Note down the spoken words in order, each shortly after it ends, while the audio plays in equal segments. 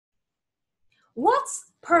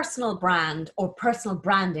What's personal brand or personal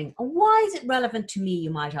branding, and why is it relevant to me, you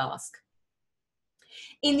might ask?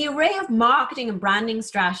 In the array of marketing and branding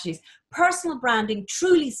strategies, personal branding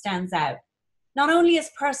truly stands out. Not only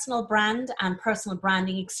is personal brand and personal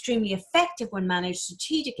branding extremely effective when managed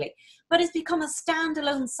strategically, but it's become a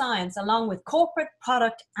standalone science along with corporate,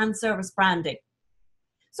 product, and service branding.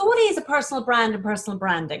 So what is a personal brand and personal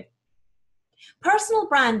branding? Personal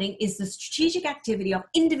branding is the strategic activity of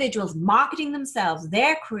individuals marketing themselves,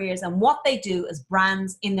 their careers, and what they do as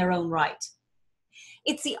brands in their own right.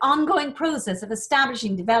 It's the ongoing process of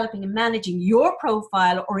establishing, developing, and managing your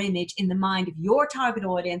profile or image in the mind of your target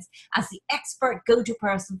audience as the expert go-to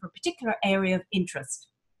person for a particular area of interest.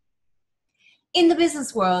 In the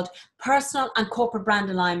business world, personal and corporate brand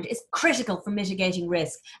alignment is critical for mitigating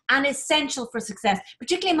risk and essential for success,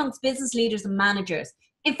 particularly amongst business leaders and managers.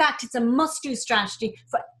 In fact, it's a must-do strategy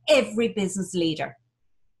for every business leader.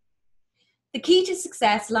 The key to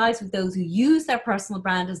success lies with those who use their personal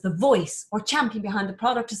brand as the voice or champion behind the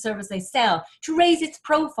product or service they sell to raise its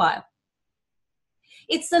profile.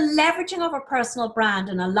 It's the leveraging of a personal brand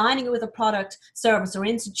and aligning it with a product, service, or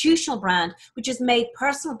institutional brand which has made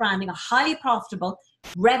personal branding a highly profitable,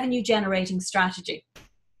 revenue-generating strategy.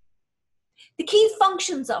 The key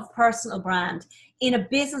functions of personal brand in a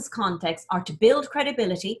business context are to build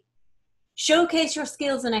credibility, showcase your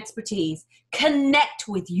skills and expertise, connect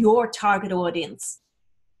with your target audience,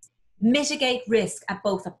 mitigate risk at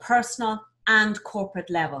both a personal and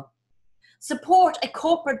corporate level, support a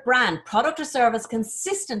corporate brand, product or service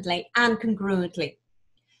consistently and congruently,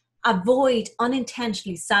 avoid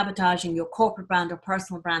unintentionally sabotaging your corporate brand or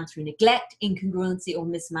personal brand through neglect, incongruency, or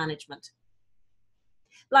mismanagement.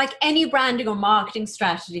 Like any branding or marketing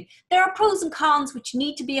strategy, there are pros and cons which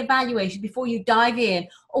need to be evaluated before you dive in,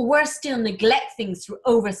 or worse still, neglect things through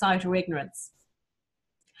oversight or ignorance.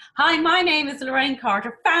 Hi, my name is Lorraine,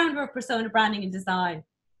 founder of Persona Branding and Design.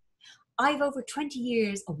 I have over 20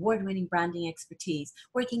 years of award-winning branding expertise,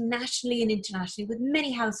 working nationally and internationally with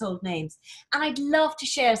many household names. And I'd love to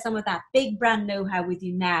share some of that big brand know-how with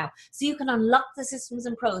you now, so you can unlock the systems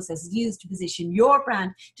and processes used to position your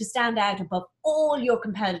brand to stand out above all your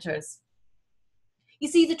competitors. You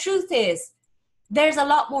see, the truth is, there's a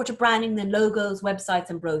lot more to branding than logos,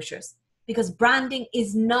 websites, and brochures, because branding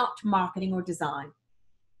is not marketing or design.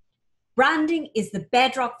 Branding is the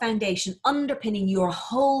bedrock foundation underpinning your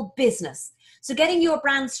whole business. So getting your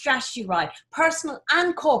brand strategy right, personal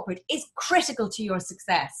and corporate, is critical to your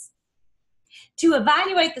success. To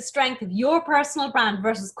evaluate the strength of your personal brand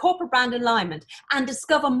versus corporate brand alignment and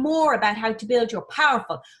discover more about how to build your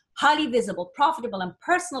powerful, highly visible, profitable, and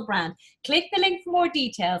personal brand, click the link for more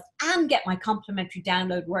details and get my complimentary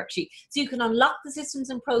download worksheet so you can unlock the systems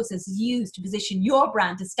and processes used to position your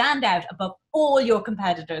brand to stand out above all your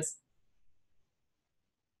competitors.